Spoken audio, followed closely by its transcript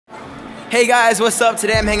Hey guys, what's up?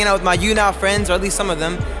 Today I'm hanging out with my YouNow friends, or at least some of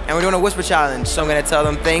them, and we're doing a whisper challenge. So I'm gonna tell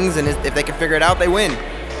them things, and if they can figure it out, they win.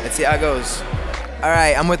 Let's see how it goes. All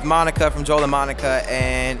right, I'm with Monica from Joel and Monica,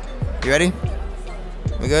 and you ready?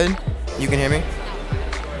 We good? You can hear me?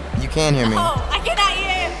 You can hear me. Oh, I cannot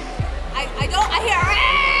hear. I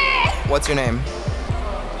hear. What's your name?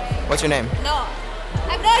 What's your name? No,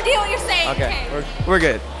 I have no idea what you're saying. Okay, we're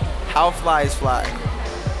good. How flies fly?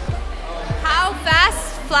 How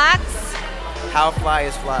fast flax? How fly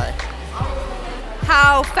is fly?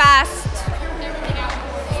 How fast?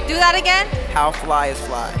 Do that again. How fly is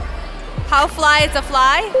fly? How fly is a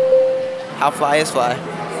fly? How fly is fly?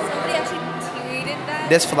 Somebody actually tweeted that.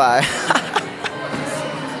 This fly.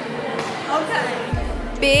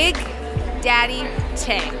 Okay. Big Daddy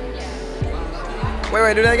Tay.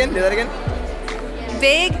 Wait, do that again? Do that again?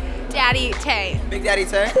 Big Daddy Tay. Big Daddy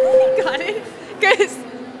Tay? Got it? Guys.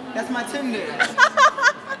 That's my Tinder.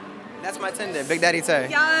 That's my Tinder. Big Daddy Tay.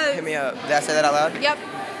 Yes. Hit me up. Did I say that out loud? Yep.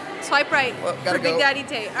 Swipe right Well, gotta for Big go. Daddy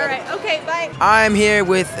Tay. All right. Okay. Bye. I'm here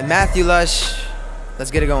with Matthew Lush. Let's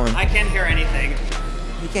get it going. I can't hear anything.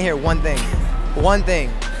 He can't hear one thing. One thing.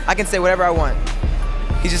 I can say whatever I want.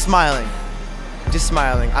 He's just smiling. Just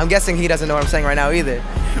smiling. I'm guessing he doesn't know what I'm saying right now either.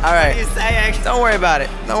 All right. What are you saying? Don't worry about it.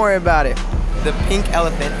 Don't worry about it. The pink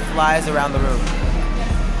elephant flies around the room.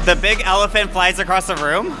 The big elephant flies across the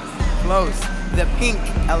room? Close. The pink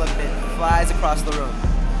elephant flies across the room.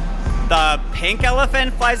 The pink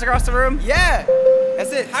elephant flies across the room? Yeah.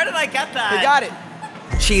 That's it. How did I get that? You got it.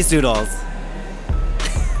 Cheese doodles.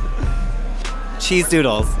 Cheese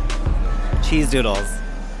doodles. Cheese doodles.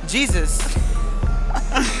 Jesus.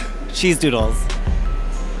 Cheese doodles.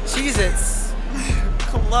 Cheez-Its.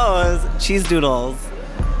 Close. Cheese doodles.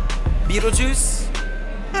 Beetlejuice.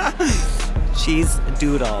 Cheese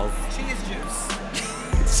doodles. Cheese juice.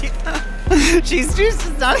 Cheese juice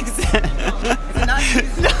does not exist. Is it not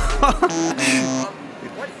cheese? No.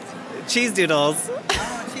 What is it? Cheese doodles. I don't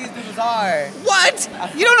know what cheese doodles are. What?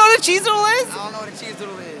 You don't know what a cheese doodle is? I don't know what a cheese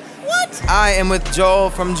doodle is. What? I am with Joel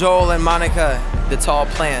from Joel and Monica. The tall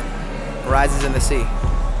plant rises in the sea.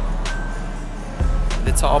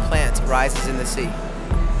 The tall plant rises in the sea.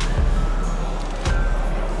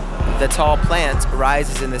 The tall plant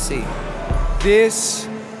rises in the sea. This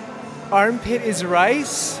armpit is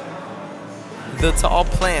rice? The tall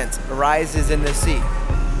plant rises in the sea.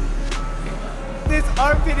 This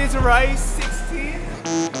armpit is rice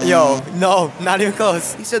 16? Yo, no, not even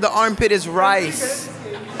close. He said the armpit is rice.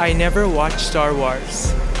 I never watched Star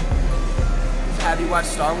Wars. Have you watched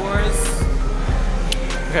Star Wars?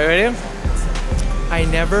 Okay, ready? I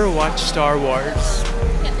never watched Star Wars.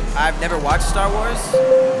 I've never watched Star Wars.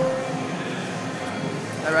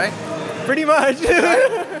 All right? Pretty much.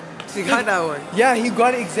 So you got that one. Yeah, you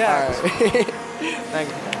got it exact. All right. Thank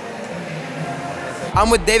you. I'm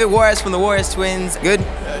with David Juarez from the Juarez Twins. Good?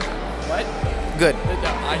 What? Good.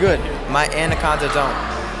 I Good. My anaconda don't.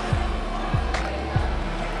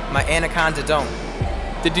 My anaconda don't.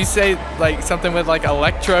 Did you say like something with like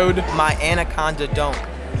electrode? My anaconda don't.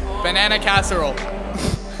 Banana casserole.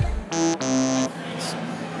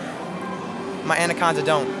 My anaconda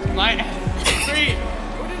don't. My three.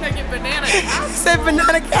 Where did I get banana He casserole? said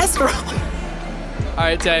banana casserole. All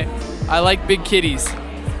right, Tay. I like big kitties.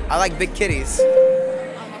 I like big kitties.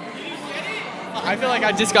 I feel like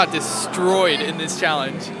I just got destroyed in this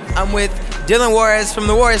challenge. I'm with Dillon Juarez from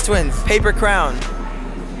the Juarez Twins. Paper crown.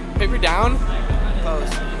 Paper down? Close.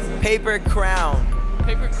 Paper crown.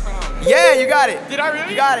 Paper crown. Yeah, you got it. Did I really?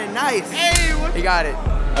 You got it. Nice. Hey, what? You got it.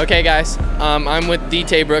 Okay, guys, I'm with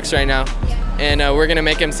D.Tay Brooks right now, and we're gonna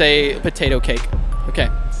make him say potato cake. Okay.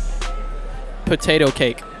 Potato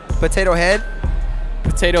cake. Potato head.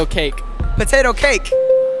 Potato cake. Potato cake.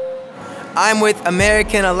 I'm with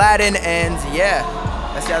American Aladdin, and yeah,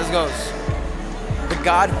 let's see how this goes. The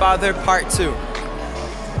Godfather Part 2. You'd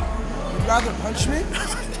rather punch me?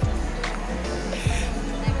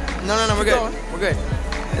 No, we're good. We're good.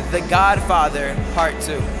 The Godfather Part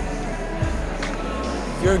 2.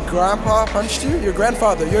 Your grandpa punched you? Your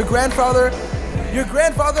grandfather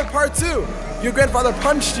part 2. Your grandfather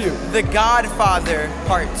punched you. The Godfather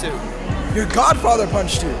Part 2. Your godfather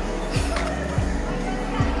punched you.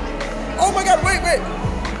 Oh my God, wait.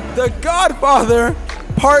 The Godfather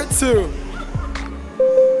Part 2.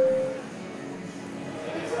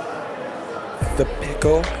 The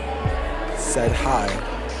pickle said hi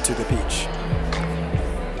to the peach.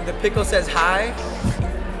 The pickle says hi.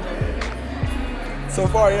 So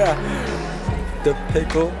far, yeah. The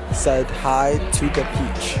pickle said hi to the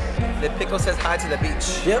peach. The pickle says hi to the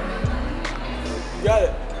beach. Yep. You got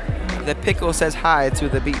it. The pickle says hi to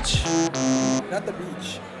the beach. Not the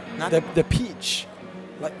beach. Not The peach.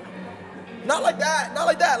 Like, not like that. Not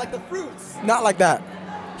like that. Like the fruits. Not like that.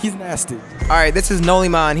 He's nasty. All right, this is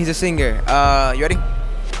Noliman. He's a singer. You ready?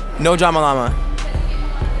 No Drama Llama.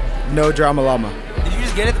 No drama llama. Did you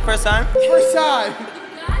just get it the first time? First time.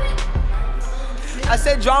 I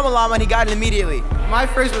said Drama Llama and he got it immediately. My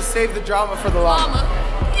phrase was save the drama for the llama.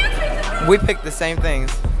 We picked the same things.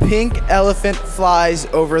 Pink elephant flies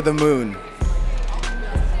over the moon.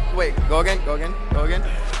 Wait, go again, go again, go again.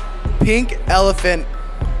 Pink elephant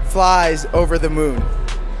flies over the moon.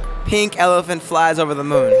 Pink elephant flies over the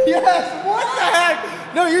moon. Yes, what the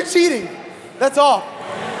heck? No, you're cheating. That's all.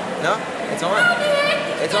 No, it's on.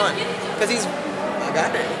 It's on. Because he's, I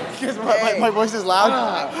got it. Because my voice is loud.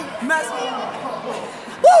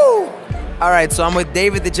 Woo! All right, so I'm with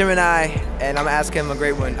David the Gemini, and I'm asking him a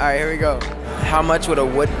great one. All right, here we go. How much would a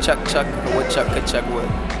woodchuck chuck a woodchuck could chuck wood?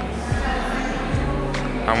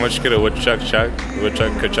 How much could a woodchuck chuck?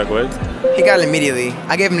 Woodchuck could chuck wood? He got it immediately.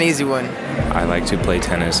 I gave him an easy one. I like to play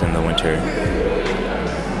tennis in the winter.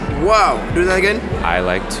 Whoa, do that again. I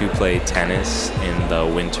like to play tennis in the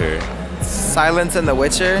winter. Silence in The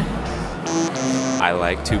Witcher. I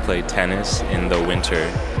like to play tennis in the winter.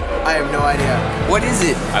 I have no idea. What is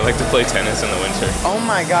it? I like to play tennis in the winter. Oh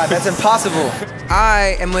my God, that's impossible.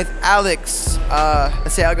 I am with Alex.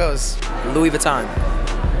 Let's see how it goes. Louis Vuitton.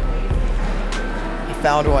 I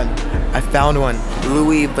found one. I found one.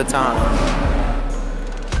 Louis Vuitton.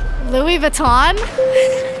 Louis Vuitton?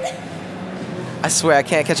 I swear I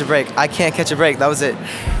can't catch a break. I can't catch a break. That was it.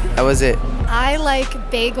 That was it. I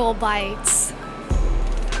like bagel bites.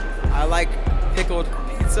 I like pickled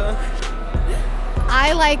pizza.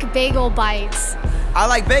 I like bagel bites. I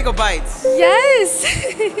like bagel bites. Yes.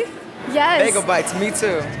 Yes. Bagel bites, me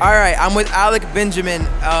too. All right, I'm with Alec Benjamin.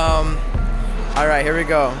 All right, here we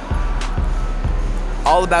go.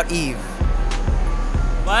 All About Eve.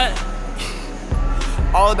 What?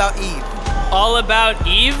 All About Eve. All About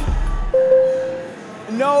Eve?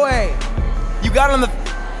 No way. You got it on the.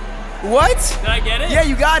 What? Did I get it? Yeah,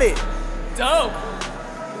 you got it. Dope.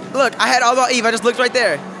 Look, I had All About Eve. I just looked right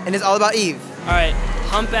there, and it's All About Eve. All right.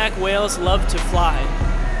 Humpback whales love to fly.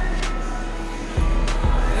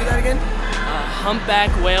 Do that again.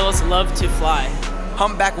 Humpback whales love to fly.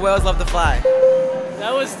 Humpback whales love to fly.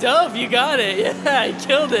 That was dope. You got it. Yeah, you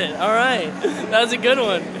killed it. All right. That was a good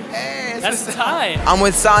one. Hey, That's a tie. I'm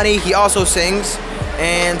with Sonny. He also sings,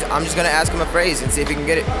 and I'm just gonna ask him a phrase and see if he can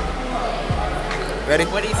get it. Ready?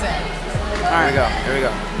 What do you say? All right, here we go. Here we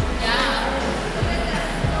go.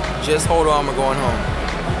 Just hold on, we're going home.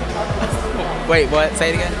 Wait, what? Say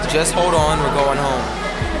it again. Just hold on, we're going home.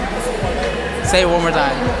 Say it one more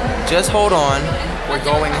time. Just hold on, we're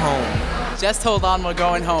going home. Just hold on, we're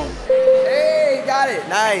going home. Hey, you got it.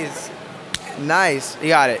 Nice. Nice. You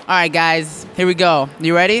got it. All right, guys, here we go.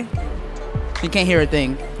 You ready? You can't hear a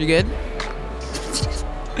thing. You good?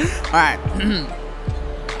 All right.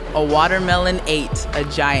 A watermelon ate a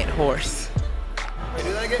giant horse. Wait,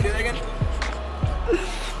 do that again. Do that again.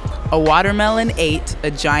 A watermelon ate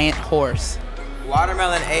a giant horse.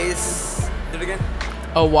 Watermelon ace. Do it again.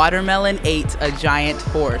 A watermelon ate a giant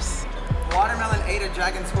horse. Watermelon ate a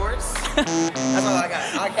dragon's horse. That's all I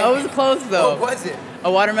got. That was close though. What was it?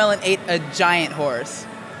 A watermelon ate a giant horse.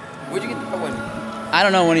 Where'd you get the one? I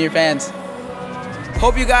don't know, one of your fans.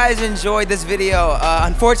 Hope you guys enjoyed this video.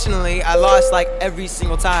 Unfortunately, I lost like every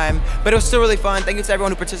single time, but it was still really fun. Thank you to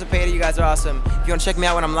everyone who participated. You guys are awesome. If you want to check me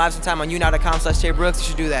out when I'm live sometime on YouNow.com/JayBrooks, you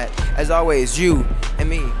should do that. As always, you and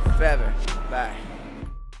me forever. Bye.